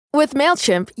With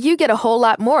MailChimp, you get a whole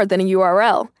lot more than a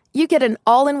URL. You get an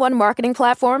all-in-one marketing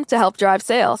platform to help drive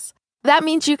sales. That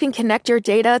means you can connect your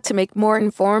data to make more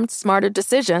informed, smarter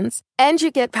decisions, and you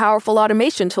get powerful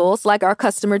automation tools like our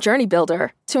Customer Journey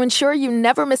Builder to ensure you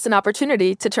never miss an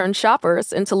opportunity to turn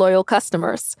shoppers into loyal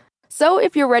customers. So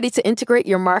if you're ready to integrate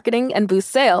your marketing and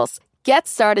boost sales, get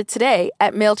started today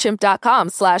at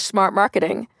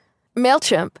MailChimp.com/smartmarketing.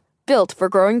 MailChimp, built for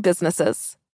growing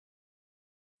businesses.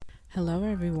 Hello,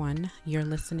 everyone. You're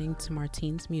listening to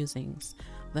Martine's Musings,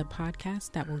 the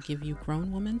podcast that will give you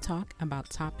grown woman talk about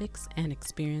topics and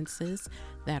experiences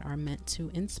that are meant to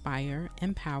inspire,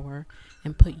 empower,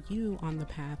 and put you on the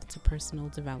path to personal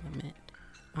development.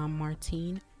 I'm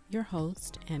Martine, your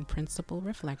host and principal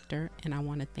reflector, and I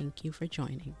want to thank you for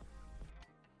joining.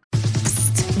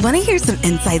 Want to hear some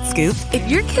inside scoop? If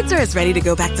your kids are as ready to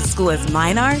go back to school as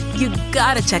mine are, you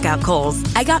gotta check out Kohl's.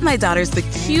 I got my daughters the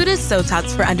cutest sew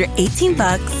tops for under $18,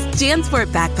 JanSport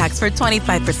backpacks for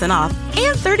 25% off,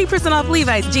 and 30% off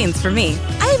Levi's jeans for me.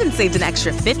 I even saved an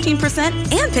extra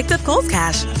 15% and picked up Kohl's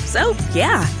Cash. So,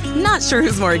 yeah, not sure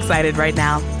who's more excited right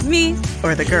now, me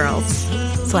or the girls.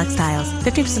 Select styles,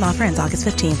 15% offer ends August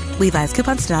 15th. Levi's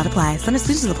coupons do not apply. Some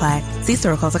exclusions apply. See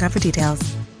store Kohl's.com for details.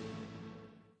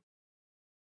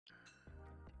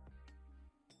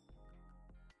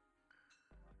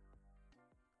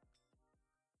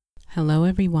 Hello,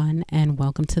 everyone, and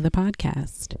welcome to the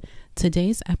podcast.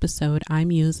 Today's episode, I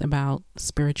muse about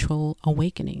spiritual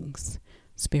awakenings,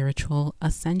 spiritual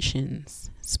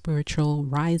ascensions, spiritual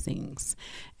risings.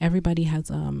 Everybody has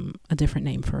a different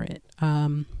name for it.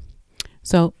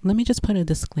 So let me just put a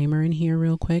disclaimer in here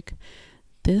real quick.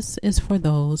 This is for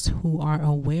those who are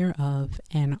aware of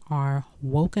and are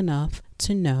woke enough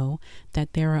to know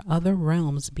that there are other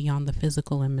realms beyond the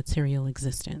physical and material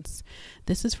existence.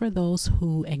 This is for those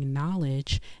who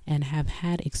acknowledge and have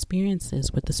had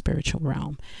experiences with the spiritual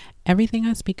realm. Everything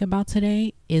I speak about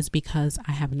today is because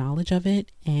I have knowledge of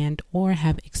it and or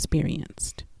have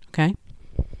experienced. Okay?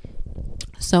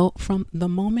 So from the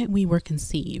moment we were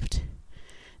conceived,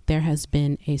 there has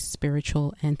been a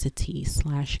spiritual entity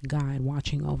 / guide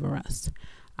watching over us.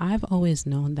 I've always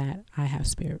known that I have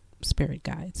spirit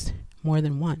guides, more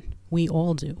than one. We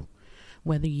all do.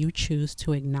 Whether you choose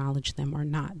to acknowledge them or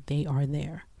not, they are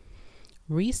there.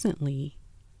 Recently,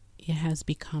 it has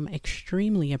become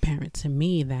extremely apparent to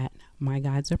me that my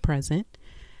guides are present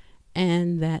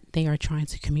and that they are trying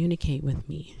to communicate with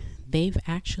me. They've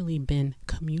actually been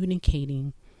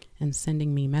communicating and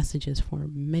sending me messages for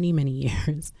many, many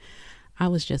years. I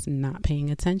was just not paying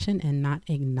attention and not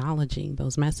acknowledging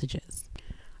those messages.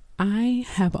 I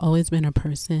have always been a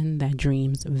person that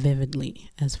dreams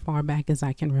vividly, as far back as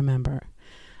I can remember.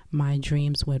 My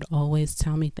dreams would always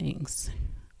tell me things.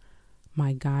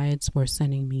 My guides were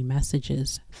sending me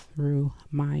messages through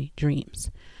my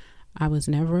dreams. I was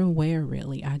never aware,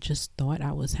 really. I just thought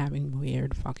I was having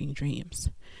weird fucking dreams.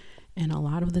 And a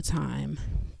lot of the time,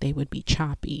 they would be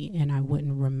choppy and I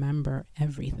wouldn't remember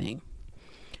everything.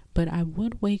 But I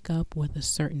would wake up with a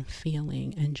certain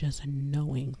feeling and just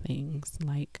knowing things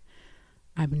like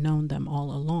I've known them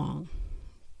all along.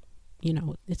 You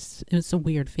know, it's a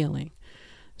weird feeling.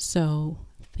 So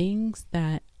things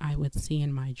that I would see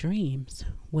in my dreams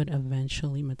would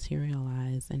eventually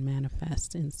materialize and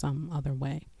manifest in some other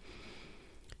way.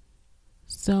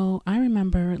 So I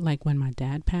remember like when my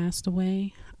dad passed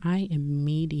away, I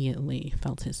immediately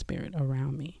felt his spirit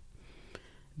around me.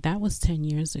 That was 10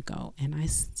 years ago, and I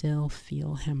still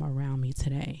feel him around me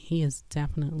today. He is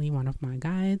definitely one of my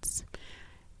guides,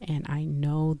 and I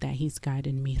know that he's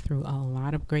guided me through a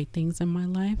lot of great things in my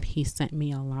life. He sent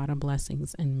me a lot of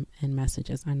blessings and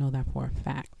messages. I know that for a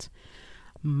fact.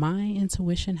 My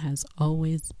intuition has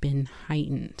always been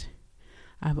heightened.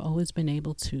 I've always been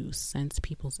able to sense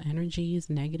people's energies,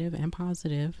 negative and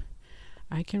positive.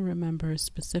 I can remember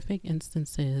specific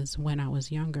instances when I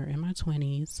was younger, in my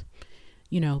 20s,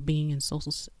 being in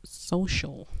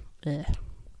social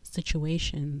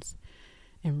situations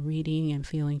and reading and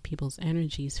feeling people's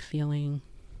energies, feeling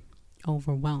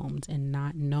overwhelmed and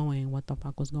not knowing what the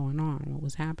fuck was going on, what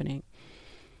was happening.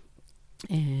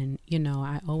 And,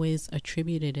 I always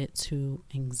attributed it to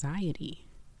anxiety,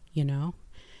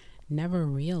 never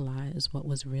realized what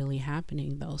was really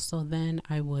happening though. So then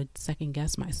I would second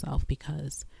guess myself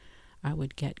because I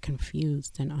would get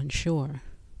confused and unsure.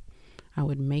 I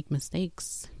would make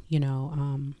mistakes, I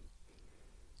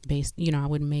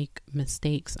would make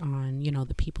mistakes on,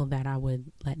 the people that I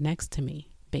would let next to me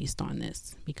based on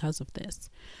this, because of this,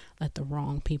 let the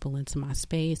wrong people into my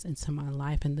space, into my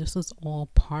life. And this was all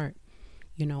part,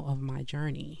 of my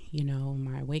journey,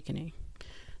 my awakening.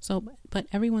 So, but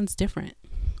everyone's different,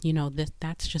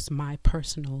 that's just my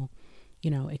personal,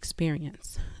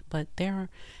 experience. But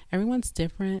everyone's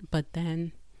different, but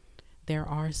then there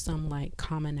are some like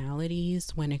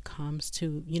commonalities when it comes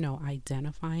to,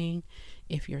 identifying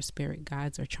if your spirit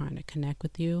guides are trying to connect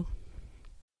with you.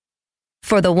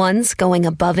 For the ones going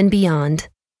above and beyond.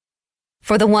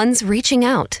 For the ones reaching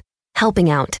out, helping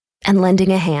out, and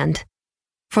lending a hand.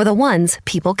 For the ones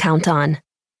people count on.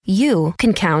 You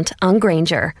can count on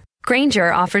Grainger.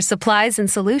 Grainger offers supplies and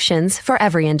solutions for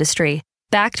every industry.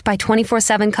 Backed by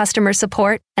 24/7 customer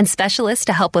support and specialists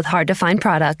to help with hard-to-find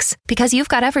products. Because you've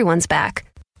got everyone's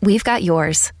back. We've got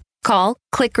yours. Call,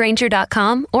 click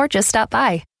Grainger.com, or just stop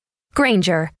by.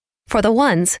 Grainger. For the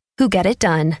ones who get it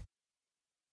done.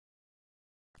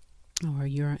 Or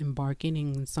you're embarking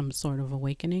in some sort of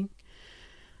awakening.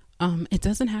 It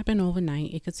doesn't happen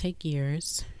overnight. It could take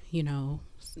years.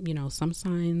 Some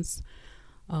signs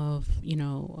of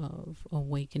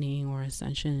awakening or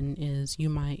ascension is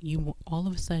you all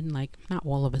of a sudden, like not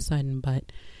all of a sudden,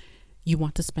 but you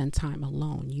want to spend time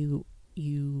alone.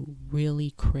 You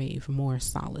really crave more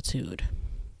solitude.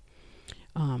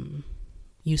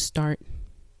 You start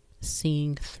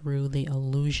seeing through the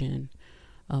illusion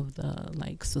of the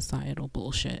like societal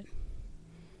bullshit,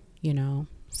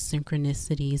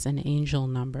 synchronicities and angel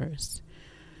numbers.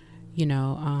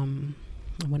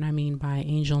 What I mean by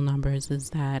angel numbers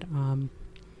is that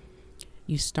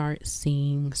you start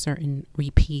seeing certain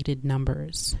repeated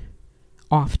numbers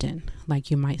often, like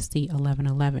you might see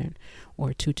 1111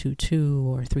 or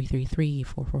 222 or 333,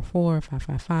 444,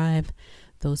 555,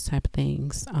 those type of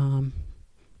things.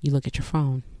 You look at your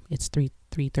phone, it's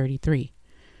 333.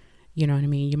 You know what I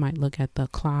mean? You might look at the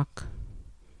clock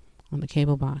on the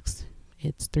cable box.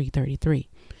 It's 3:33.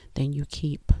 Then you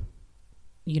keep,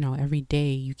 every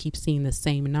day you keep seeing the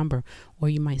same number, or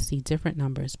you might see different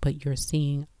numbers, but you're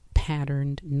seeing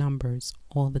patterned numbers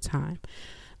all the time.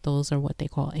 Those are what they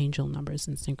call angel numbers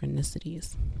and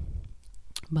synchronicities.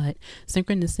 But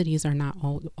synchronicities are not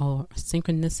all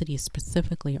synchronicities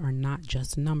specifically are not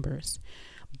just numbers,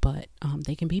 but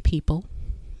they can be people.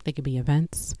 They could be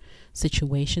events,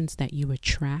 situations that you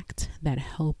attract that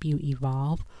help you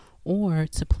evolve, or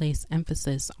to place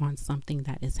emphasis on something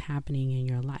that is happening in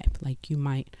your life. Like you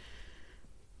might,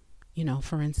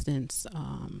 for instance,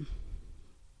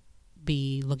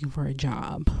 be looking for a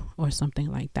job or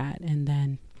something like that. And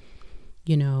then,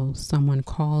 someone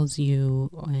calls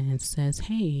you and says,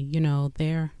 hey,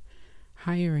 they're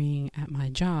hiring at my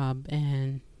job.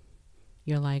 And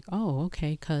you're like, oh,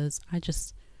 okay, because I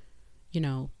just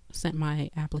sent my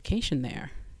application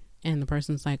there. And the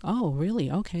person's like, oh,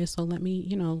 really? Okay, so let me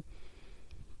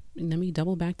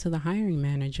double back to the hiring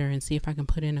manager and see if I can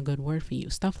put in a good word for you.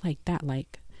 Stuff like that,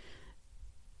 like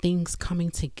things coming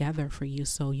together for you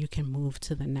so you can move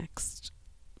to the next,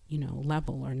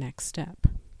 level or next step.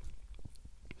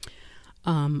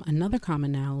 Another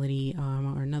commonality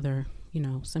or another,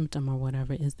 symptom or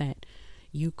whatever is that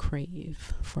you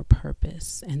crave for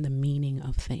purpose and the meaning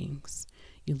of things.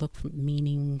 You look for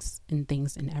meanings in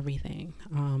things and everything.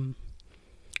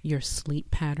 Your sleep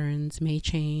patterns may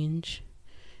change.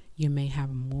 You may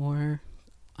have more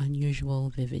unusual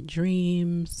vivid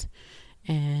dreams,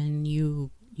 and you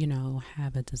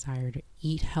have a desire to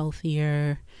eat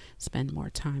healthier, spend more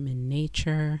time in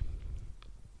nature.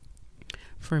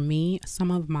 For me, some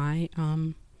of my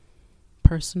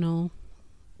personal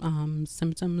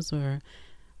symptoms were,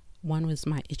 one was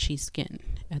my itchy skin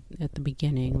at the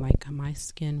beginning. Like my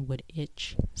skin would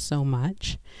itch so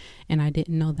much, and I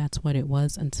didn't know that's what it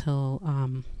was until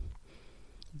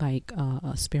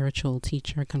a spiritual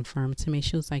teacher confirmed to me.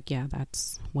 She was like, yeah,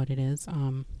 that's what it is.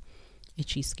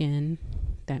 Itchy skin,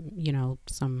 that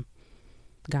some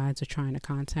guides are trying to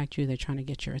contact you. They're trying to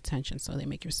get your attention, so they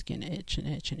make your skin itch and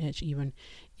itch and itch. Even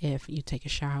if you take a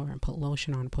shower and put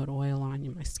lotion on, put oil on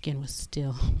you, my skin was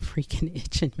still freaking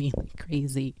itching me like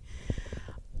crazy.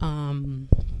 The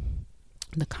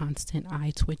constant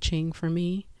eye twitching for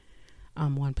me,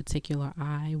 one particular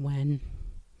eye, when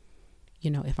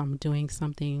if I'm doing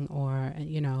something, or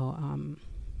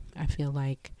I feel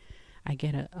like I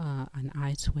get an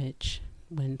eye twitch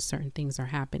when certain things are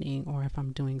happening, or if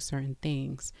I'm doing certain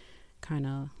things, kind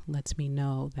of lets me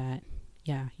know that,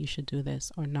 yeah, you should do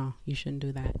this, or no, you shouldn't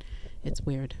do that. It's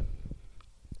weird.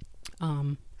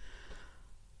 I'm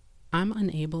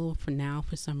unable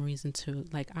for some reason to,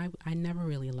 I never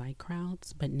really like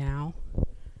crowds, but now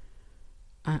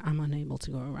I'm unable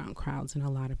to go around crowds and a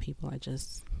lot of people. I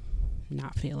just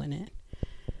not feeling it.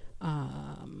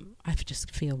 I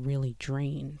just feel really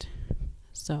drained.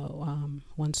 So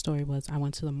one story was I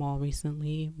went to the mall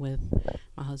recently with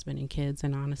my husband and kids,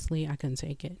 and honestly, I couldn't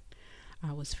take it.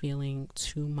 I was feeling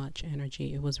too much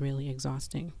energy. It was really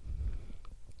exhausting.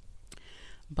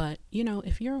 But,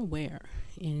 if you're aware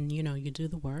and, you do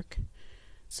the work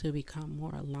to become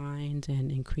more aligned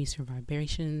and increase your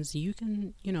vibrations, you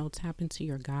can, tap into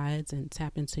your guides and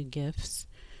tap into gifts,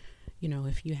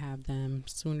 if you have them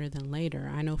sooner than later.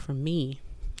 I know for me,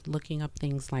 looking up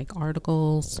things like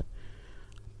articles,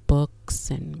 books,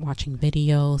 and watching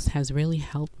videos has really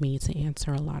helped me to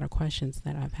answer a lot of questions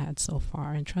that I've had so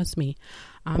far. And trust me,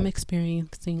 I'm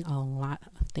experiencing a lot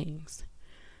of things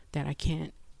that I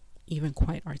can't even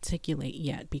quite articulate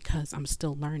yet because I'm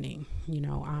still learning.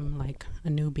 I'm like a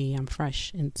newbie. I'm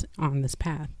fresh on this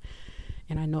path,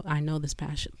 and I know this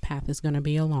path is going to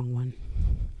be a long one,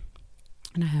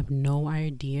 and I have no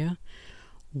idea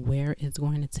where it's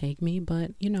going to take me,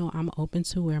 but I'm open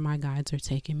to where my guides are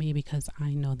taking me because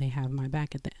I know they have my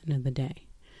back at the end of the day.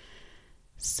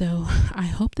 So I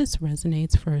hope this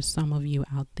resonates for some of you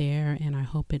out there, and I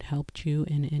hope it helped you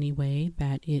in any way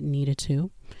that it needed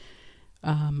to.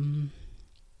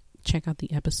 Check out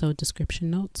the episode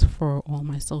description notes for all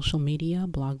my social media,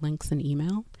 blog links, and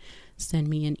email. Send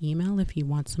me an email if you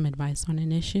want some advice on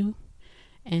an issue,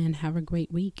 and have a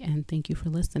great week, and thank you for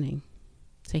listening.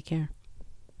 Take care.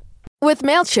 With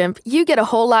MailChimp, you get a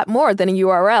whole lot more than a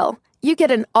URL. You get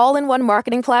an all-in-one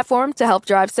marketing platform to help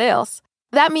drive sales.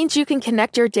 That means you can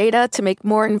connect your data to make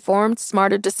more informed,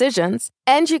 smarter decisions,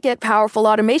 and you get powerful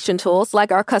automation tools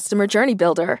like our Customer Journey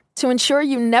Builder to ensure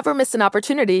you never miss an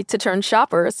opportunity to turn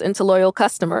shoppers into loyal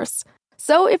customers.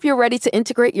 So if you're ready to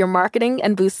integrate your marketing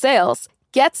and boost sales,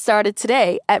 get started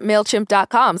today at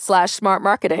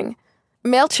MailChimp.com/smartmarketing.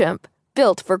 MailChimp,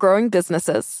 built for growing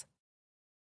businesses.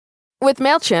 With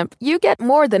MailChimp, you get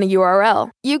more than a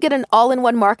URL. You get an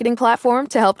all-in-one marketing platform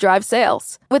to help drive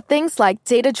sales with things like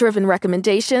data-driven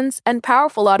recommendations and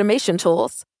powerful automation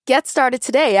tools. Get started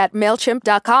today at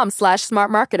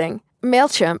MailChimp.com/smartmarketing.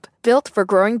 MailChimp, built for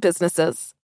growing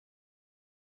businesses.